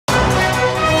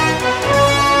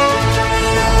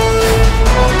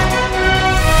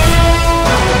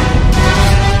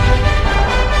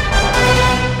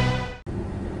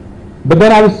But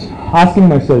then I was asking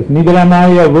myself, neither am I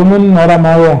a woman nor am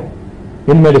I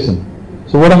in medicine.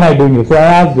 So what am I doing here? So I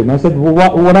asked him, I said,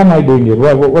 what am I doing here?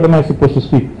 What am I supposed to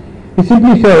speak? He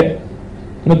simply said,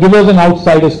 give us an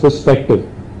outsider's perspective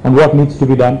on what needs to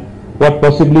be done, what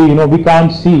possibly, we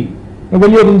can't see.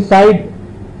 When you're inside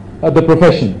the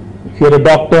profession, if you're a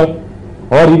doctor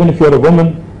or even if you're a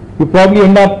woman, you probably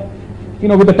end up,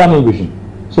 with a tunnel vision.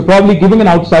 So probably giving an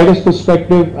outsider's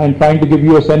perspective and trying to give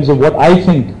you a sense of what I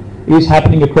think is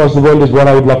happening across the world is what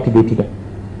I would love to do today.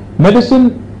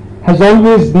 Medicine has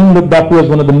always been looked up to as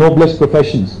one of the noblest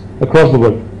professions across the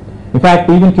world. In fact,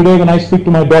 even today when I speak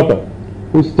to my daughter,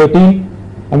 who's 13,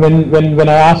 and when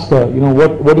I ask her,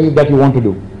 what is it that you want to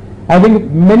do? I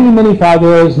think many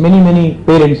fathers, many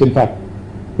parents, in fact,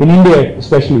 in India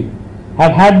especially,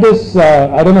 have had this,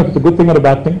 I don't know if it's a good thing or a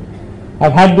bad thing,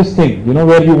 have had this thing,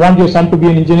 where you want your son to be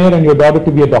an engineer and your daughter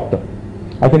to be a doctor.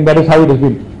 I think that is how it has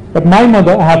been. But my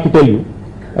mother, I have to tell you,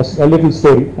 a little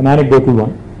story, an anecdotal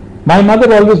one. My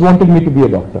mother always wanted me to be a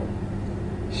doctor.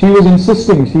 She was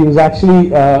insisting, she was actually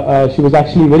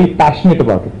very passionate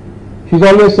about it. She's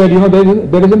always said,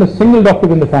 there isn't a single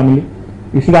doctor in the family,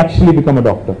 you should actually become a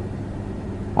doctor.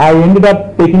 I ended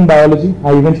up taking biology.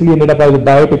 I eventually ended up as a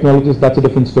biotechnologist. That's a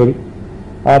different story.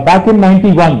 Back in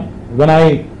 91, when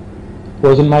I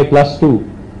was in my +2,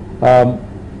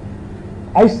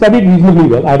 I studied reasonably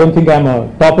well. I don't think I'm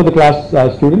a top of the class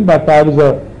student, but I was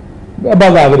a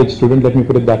above average student, let me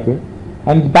put it that way.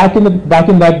 And back in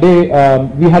that day,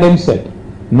 we had MSET.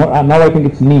 Now I think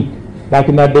it's NEET. Back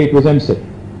in that day, it was MSET.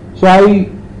 So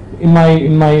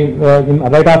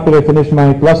right after I finished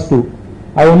my +2,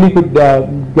 I only could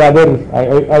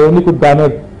garner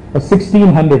a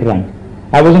 1600 rank.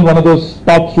 I wasn't one of those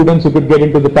top students who could get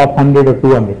into the top 100 or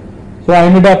 200. So I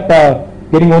ended up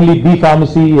getting only B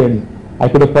Pharmacy, and I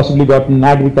could have possibly gotten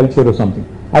agriculture or something.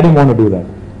 I didn't want to do that.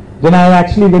 Then I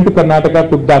actually went to Karnataka,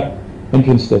 took that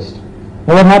entrance test.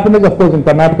 Now what happened is, of course, in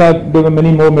Karnataka there were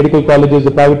many more medical colleges.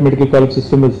 The private medical college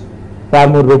system is far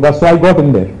more robust, so I got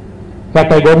in there. In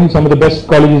fact, I got in some of the best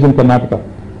colleges in Karnataka.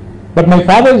 But my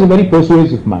father is a very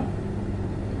persuasive man.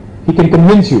 He can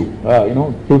convince you,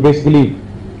 to basically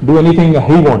do anything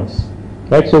he wants.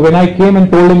 Right? So when I came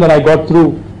and told him that I got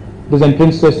through this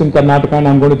entrance test in Karnataka and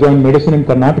I'm going to join medicine in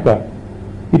Karnataka,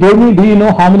 he told me, do you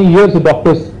know how many years the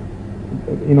doctors,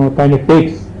 kind of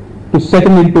takes to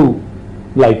settle into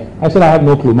life? I said, I have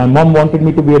no clue. My mom wanted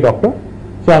me to be a doctor,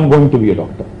 so I'm going to be a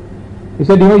doctor. He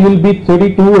said, you'll be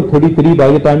 32 or 33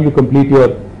 by the time you complete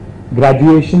your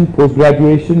graduation,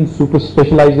 post-graduation, super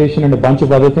specialization and a bunch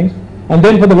of other things. And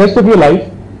then for the rest of your life,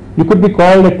 you could be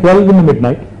called at 12 in the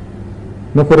midnight,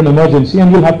 for an emergency, and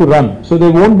you'll have to run. So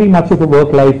there won't be much of a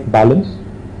work-life balance.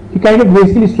 He kind of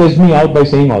basically stressed me out by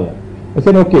saying all that. I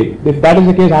said, okay, if that is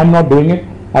the case, I'm not doing it.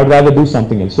 I'd rather do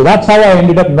something else. So that's how I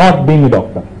ended up not being a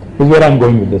doctor, is where I'm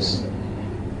going with this.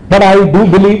 But I do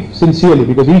believe sincerely,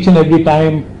 because each and every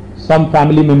time some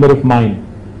family member of mine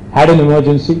had an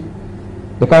emergency,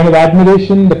 the kind of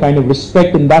admiration, the kind of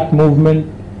respect in that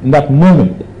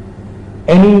moment,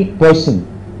 any person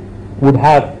would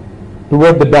have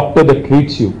toward the doctor that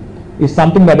treats you is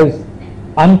something that is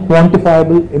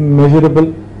unquantifiable,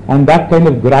 immeasurable, and that kind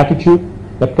of gratitude,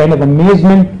 that kind of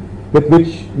amazement with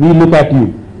which we look at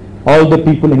you, all the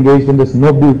people engaged in this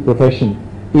noble profession,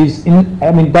 is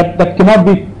that cannot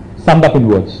be summed up in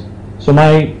words. So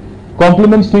my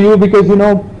compliments to you, because these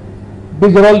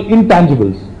are all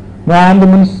intangibles. Now I am the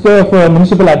Minister for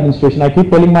Municipal Administration. I keep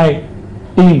telling my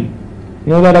team,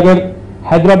 that अगर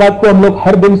हैदराबाद को हम लोग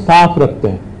हर दिन साफ रखते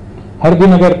हैं, हर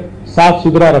दिन अगर साफ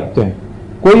सुथरा रखते हैं,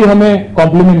 कोई हमें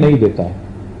कॉम्प्लीमेंट नहीं देता है,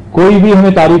 कोई भी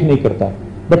हमें तारीफ नहीं करता है,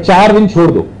 बट 4 दिन छोड़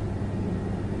दो,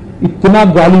 इतना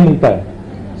गाली मिलता है.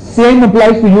 Same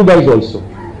applies to you guys also.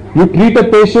 You treat a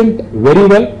patient very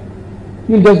well,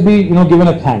 you'll just be given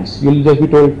a thanks. You'll just be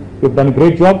told, you've done a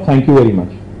great job, thank you very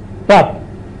much. But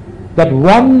that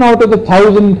 1 out of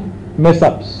 1,000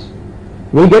 mess-ups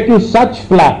will get you such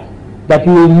flack that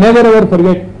you will never ever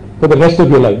forget for the rest of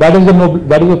your life. That is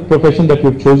a profession that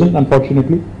you've chosen,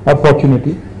 unfortunately or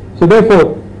fortunately. So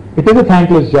therefore, it is a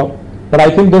thankless job. But I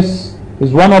think this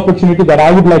is one opportunity that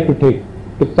I would like to take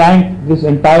to thank this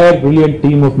entire brilliant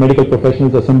team of medical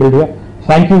professionals assembled here.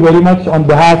 Thank you very much on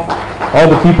behalf of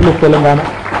the people of Telangana,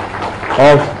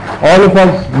 of all of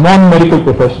us non-medical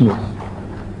professionals.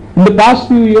 In the past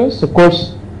few years, of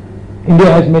course, India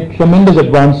has made tremendous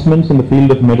advancements in the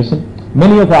field of medicine.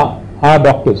 Many of our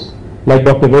doctors, like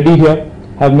Dr. Reddy here,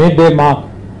 have made their mark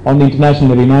on the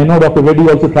international arena. I know Dr. Reddy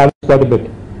also travels quite a bit.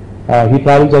 He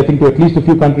travels, I think, to at least a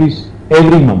few countries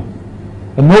every month.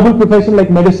 A noble profession like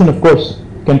medicine, of course,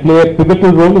 can play a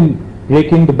pivotal role in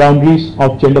breaking the boundaries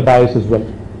of gender bias as well.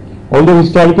 Although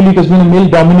historically it has been a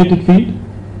male-dominated field,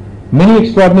 many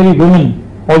extraordinary women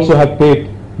also have paved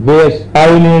way as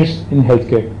pioneers in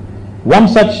healthcare. One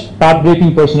such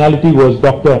path-breaking personality was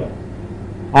Dr.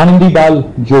 Anandibal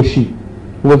Joshi,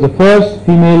 who was the first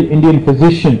female Indian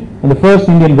physician and the first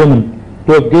Indian woman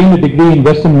to have gained a degree in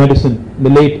Western medicine in the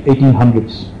late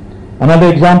 1800s.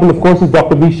 Another example, of course, is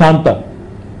Dr. V. Shanta,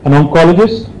 an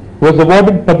oncologist who was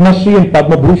awarded Padma Shri and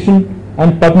Padma Bhushan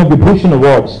and Padma Vibhushan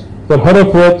awards for her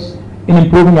efforts in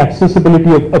improving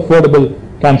accessibility of affordable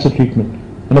cancer treatment.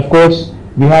 And of course,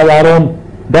 we have our own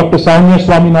Dr. Soumya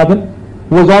Swaminathan,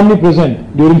 who was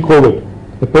omnipresent during COVID,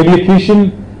 a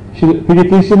pediatrician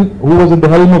who was at the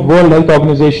helm of World Health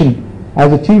Organization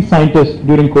as a chief scientist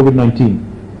during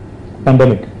COVID-19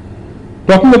 pandemic.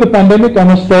 Talking about the pandemic, I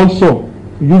must also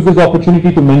use this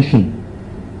opportunity to mention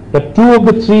that 2 of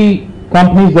the 3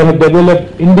 companies that have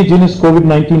developed indigenous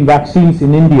COVID-19 vaccines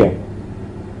in India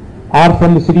are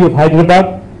from the city of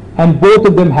Hyderabad, and both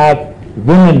of them have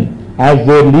women as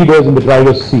their leaders in the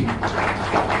driver's seat.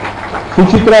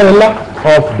 Suchitra Ella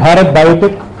of Bharat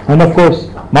Biotech and of course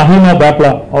Mahima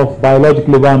Bapla of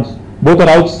Biological Advance, both are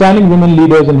outstanding women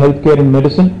leaders in healthcare and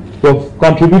medicine who have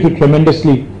contributed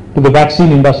tremendously to the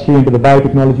vaccine industry and to the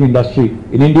biotechnology industry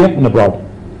in India and abroad.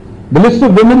 The list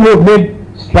of women who have made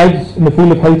strides in the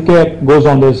field of healthcare goes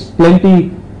on. There's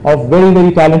plenty of very,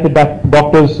 very talented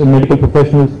doctors and medical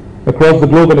professionals across the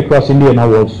globe and across India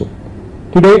now also.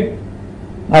 Today,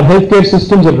 our healthcare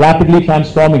systems are rapidly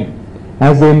transforming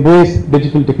as they embrace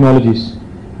digital technologies.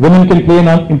 Women can play an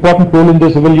important role in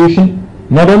this evolution,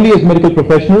 not only as medical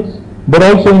professionals, but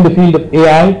also in the field of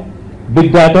AI,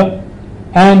 big data,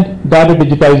 and data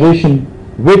digitization,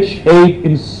 which aid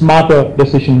in smarter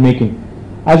decision making.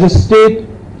 As a state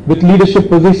with leadership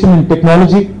position in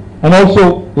technology and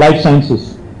also life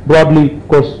sciences, broadly, of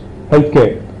course,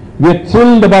 healthcare, we are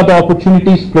thrilled about the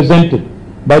opportunities presented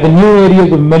by the new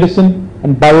areas of medicine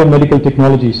and biomedical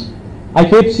technologies. I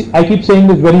keep saying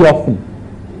this very often.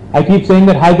 I keep saying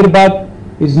that Hyderabad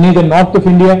is neither north of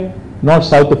India nor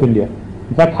south of India.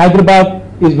 In fact, Hyderabad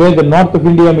is where the north of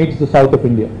India meets the south of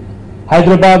India.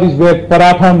 Hyderabad is where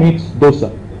paratha meets dosa.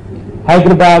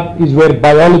 Hyderabad is where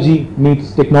biology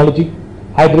meets technology.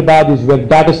 Hyderabad is where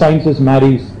data sciences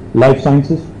marries life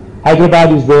sciences.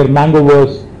 Hyderabad is where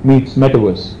Mangoverse meets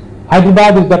Metaverse.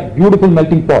 Hyderabad is that beautiful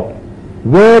melting pot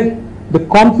where the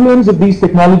confluence of these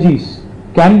technologies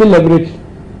can be leveraged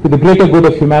to the greater good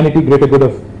of humanity, greater good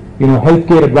of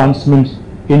healthcare advancements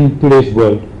in today's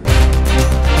world.